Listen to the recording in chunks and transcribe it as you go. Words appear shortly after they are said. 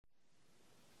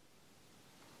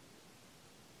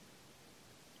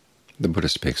The Buddha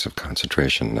speaks of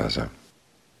concentration as a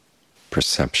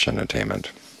perception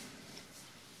attainment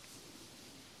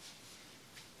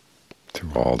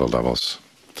through all the levels,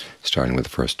 starting with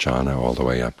the first jhana all the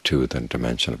way up to the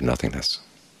dimension of nothingness.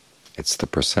 It's the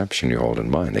perception you hold in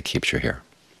mind that keeps you here,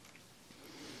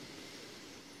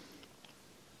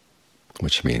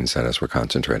 which means that as we're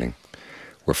concentrating,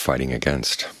 we're fighting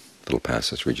against little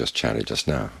passages we just chatted just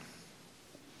now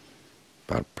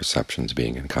about perceptions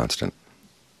being inconstant.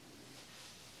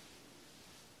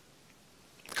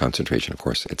 Concentration, of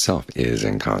course, itself is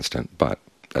inconstant, but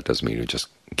that doesn't mean you just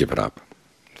give it up,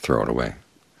 throw it away.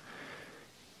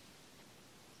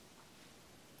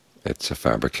 It's a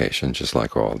fabrication, just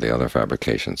like all the other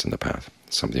fabrications in the path.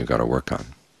 It's something you've got to work on,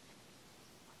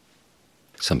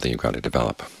 something you've got to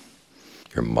develop.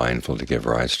 You're mindful to give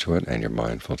rise to it, and you're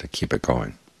mindful to keep it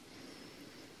going.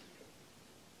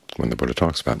 When the Buddha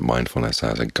talks about mindfulness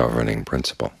as a governing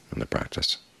principle in the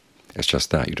practice, it's just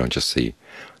that. You don't just see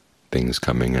things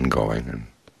coming and going and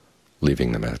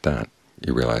leaving them at that.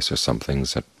 You realize there's some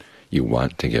things that you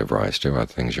want to give rise to, other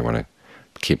things you want to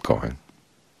keep going,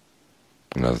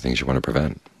 and other things you want to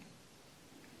prevent.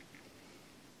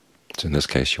 So in this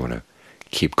case, you want to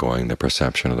keep going the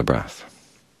perception of the breath.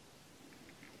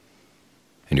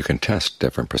 And you can test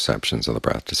different perceptions of the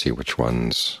breath to see which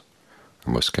ones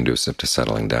are most conducive to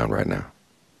settling down right now.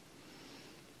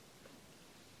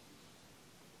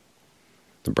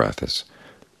 The breath is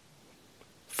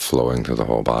flowing through the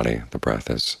whole body. The breath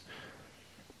is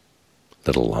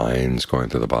little lines going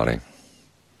through the body,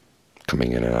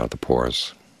 coming in and out the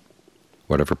pores.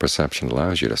 Whatever perception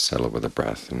allows you to settle with the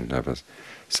breath and have a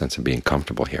sense of being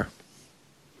comfortable here.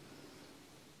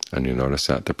 And you notice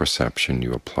that the perception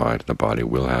you apply to the body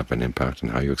will have an impact on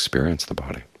how you experience the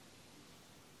body.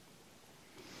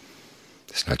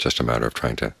 It's not just a matter of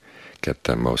trying to get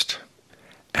the most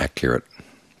accurate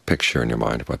picture in your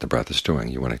mind of what the breath is doing.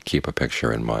 You want to keep a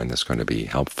picture in mind that's going to be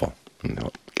helpful in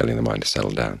getting the mind to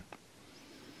settle down,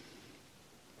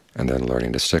 and then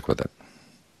learning to stick with it.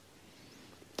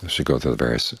 As you go through the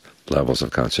various levels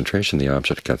of concentration, the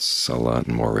object gets a lot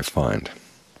more refined.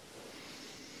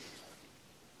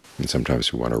 And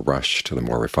sometimes we want to rush to the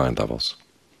more refined levels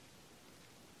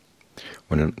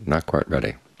when you're not quite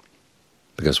ready.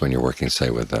 Because when you're working, say,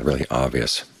 with really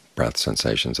obvious breath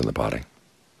sensations in the body,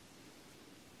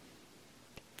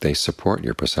 they support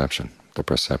your perception. The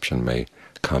perception may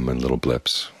come in little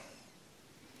blips,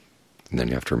 and then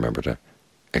you have to remember to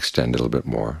extend a little bit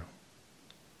more,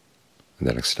 and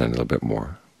then extend a little bit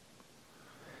more.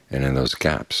 And in those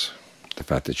gaps, the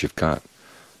fact that you've got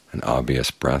an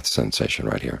obvious breath sensation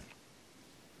right here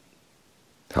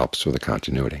helps with the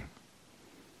continuity.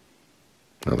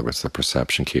 In other words, the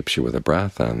perception keeps you with the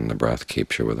breath, and the breath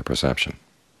keeps you with the perception.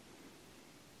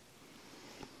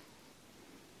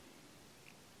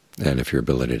 And if your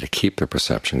ability to keep the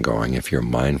perception going, if your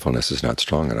mindfulness is not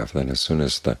strong enough, then as soon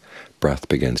as the breath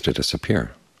begins to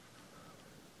disappear,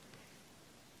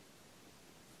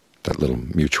 that little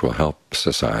mutual help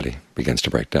society begins to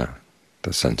break down.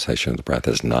 The sensation of the breath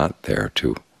is not there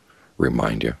to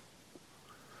remind you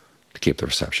to keep the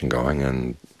perception going,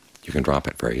 and you can drop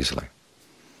it very easily.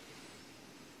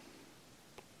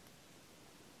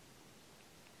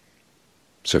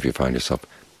 So if you find yourself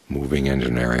moving into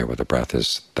an area where the breath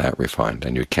is that refined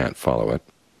and you can't follow it,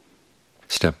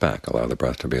 step back, allow the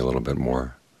breath to be a little bit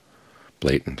more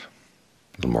blatant,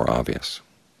 a little more obvious,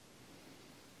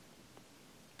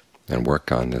 and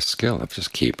work on this skill of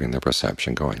just keeping the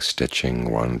perception going,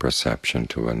 stitching one perception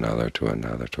to another, to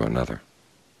another, to another.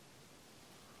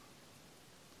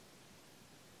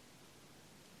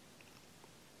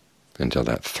 Until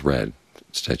that thread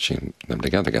stitching them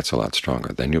together gets a lot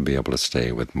stronger. Then you'll be able to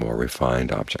stay with more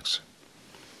refined objects,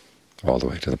 all the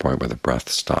way to the point where the breath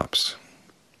stops.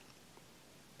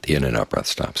 The in and out breath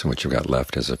stops, and what you've got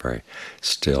left is a very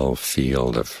still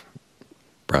field of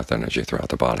breath energy throughout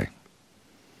the body.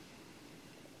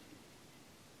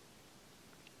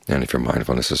 And if your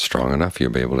mindfulness is strong enough,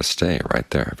 you'll be able to stay right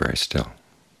there, very still.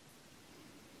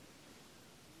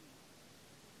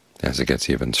 As it gets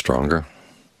even stronger,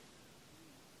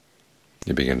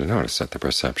 you begin to notice that the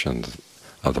perception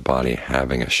of the body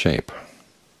having a shape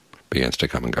begins to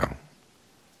come and go.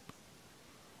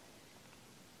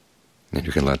 And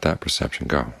you can let that perception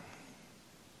go.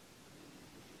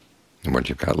 And what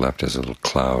you've got left is a little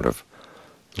cloud of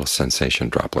little sensation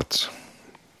droplets.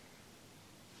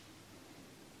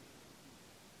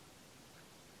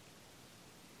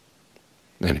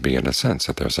 And you begin to sense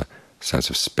that there's a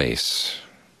sense of space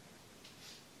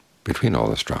between all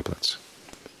those droplets.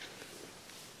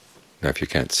 Now, if you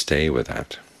can't stay with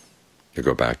that, you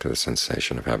go back to the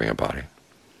sensation of having a body.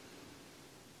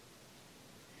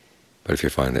 But if you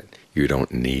find that you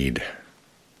don't need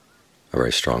a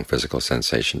very strong physical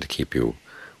sensation to keep you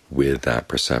with that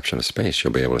perception of space,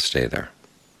 you'll be able to stay there.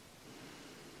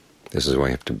 This is why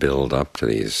you have to build up to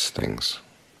these things,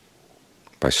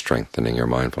 by strengthening your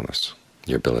mindfulness,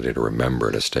 your ability to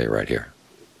remember to stay right here.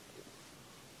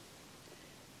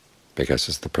 Because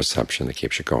it's the perception that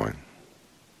keeps you going,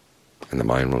 and the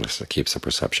mindfulness that keeps the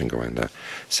perception going. The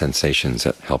sensations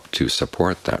that help to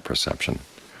support that perception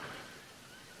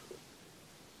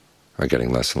are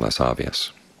getting less and less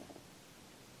obvious.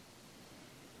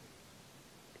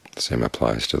 The same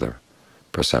applies to the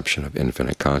perception of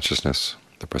infinite consciousness,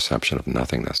 the perception of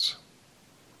nothingness.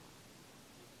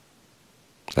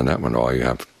 And that one, all you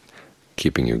have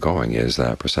keeping you going is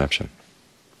that perception.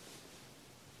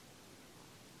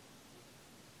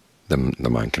 The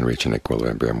mind can reach an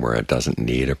equilibrium where it doesn't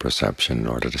need a perception in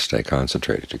order to stay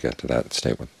concentrated to get to that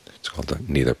state. It's called the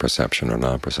neither perception or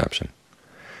non-perception.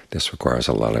 This requires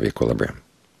a lot of equilibrium.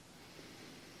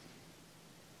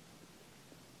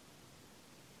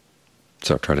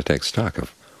 So try to take stock of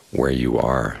where you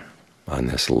are on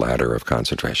this ladder of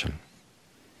concentration.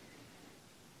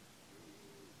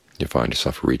 You find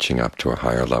yourself reaching up to a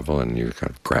higher level and you kind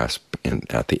of grasp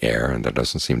at the air and there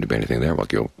doesn't seem to be anything there. Well,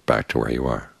 go back to where you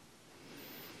are.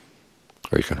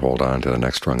 Or you can hold on to the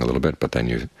next rung a little bit, but then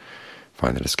you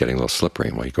find that it's getting a little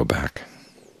slippery. Well, you go back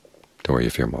to where you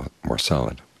feel more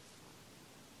solid.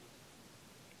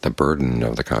 The burden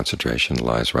of the concentration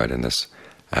lies right in this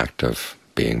act of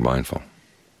being mindful.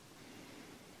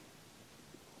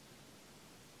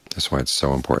 That's why it's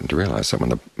so important to realize that when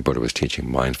the Buddha was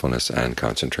teaching mindfulness and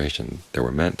concentration, they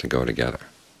were meant to go together.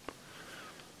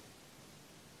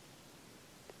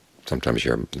 Sometimes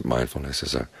your mindfulness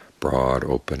is a broad,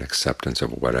 open acceptance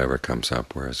of whatever comes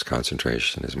up, whereas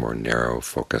concentration is more narrow,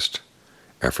 focused,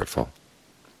 effortful.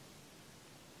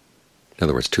 In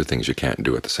other words, two things you can't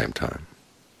do at the same time.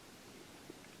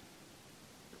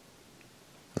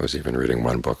 I was even reading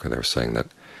one book where they were saying that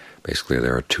basically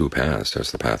there are two paths.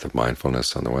 There's the path of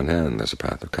mindfulness on the one hand, and there's a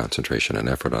path of concentration and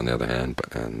effort on the other hand,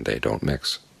 and they don't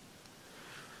mix.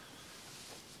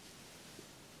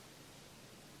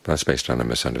 That's based on a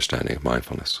misunderstanding of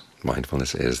mindfulness.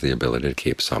 Mindfulness is the ability to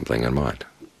keep something in mind.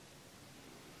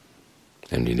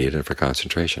 And you need it for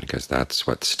concentration, because that's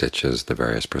what stitches the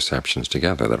various perceptions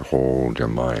together that hold your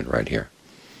mind right here,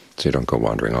 so you don't go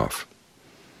wandering off.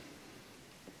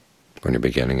 When you're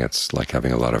beginning, it's like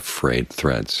having a lot of frayed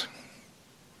threads.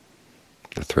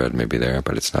 The thread may be there,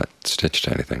 but it's not stitched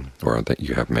to anything, or that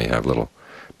you may have little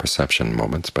perception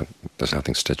moments, but there's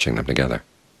nothing stitching them together.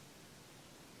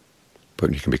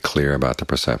 But you can be clear about the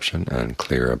perception and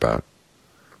clear about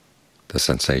the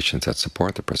sensations that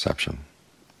support the perception.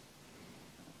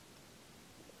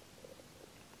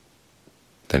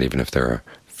 Then even if there are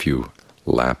few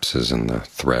lapses in the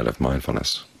thread of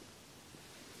mindfulness,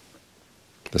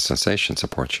 the sensation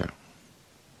supports you.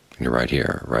 And you're right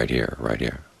here, right here, right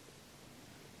here.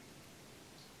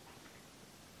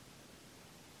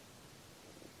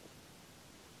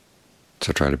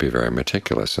 So try to be very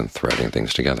meticulous in threading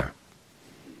things together,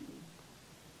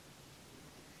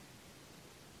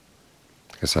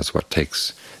 because that's what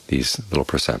takes these little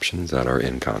perceptions that are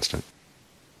inconstant,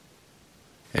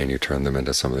 and you turn them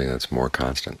into something that's more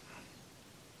constant.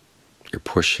 You're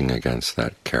pushing against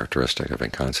that characteristic of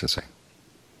inconstancy,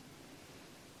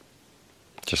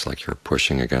 just like you're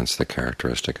pushing against the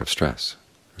characteristic of stress.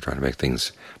 You're trying to make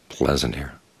things pleasant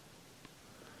here.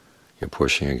 You're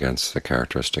pushing against the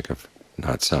characteristic of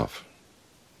not self.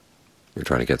 You're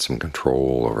trying to get some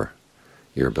control over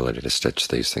your ability to stitch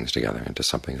these things together into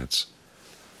something that's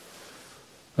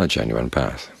a genuine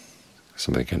path,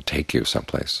 something that can take you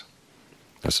someplace.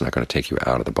 It's not going to take you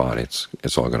out of the body.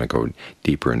 It's all going to go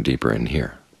deeper and deeper in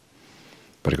here.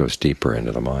 But it goes deeper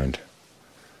into the mind.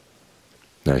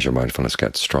 And as your mindfulness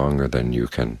gets stronger, then you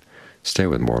can stay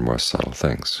with more and more subtle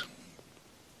things.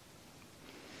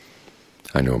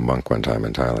 I knew a monk one time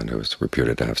in Thailand who was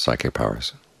reputed to have psychic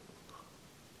powers,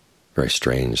 very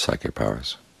strange psychic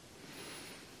powers.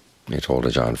 He told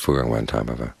Ajahn Fuang one time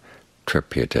of a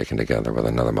trip he had taken together with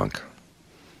another monk.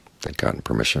 They'd gotten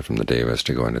permission from the Devas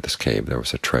to go into this cave. There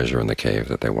was a treasure in the cave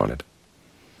that they wanted.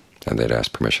 And they'd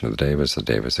asked permission of the Devas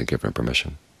had given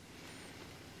permission.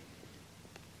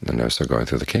 And as they're going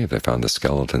through the cave, they found the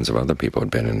skeletons of other people who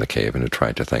had been in the cave and had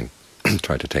tried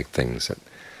to take things that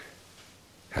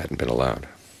hadn't been allowed.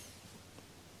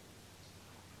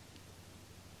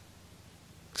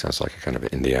 Sounds like a kind of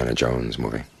Indiana Jones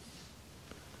movie.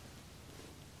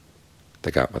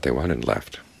 They got what they wanted and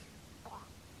left.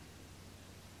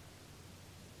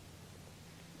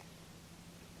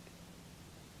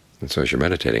 And so as you're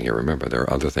meditating here, remember there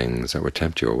are other things that would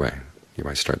tempt you away. You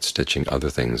might start stitching other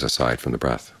things aside from the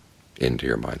breath into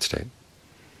your mind state.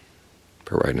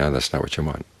 But right now that's not what you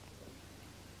want.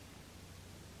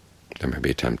 There may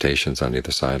be temptations on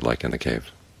either side, like in the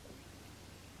cave.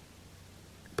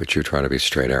 But you try to be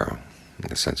straight arrow, in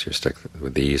the sense you stick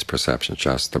with these perceptions,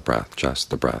 just the breath, just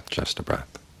the breath, just the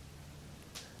breath.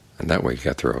 And that way you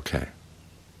get through okay.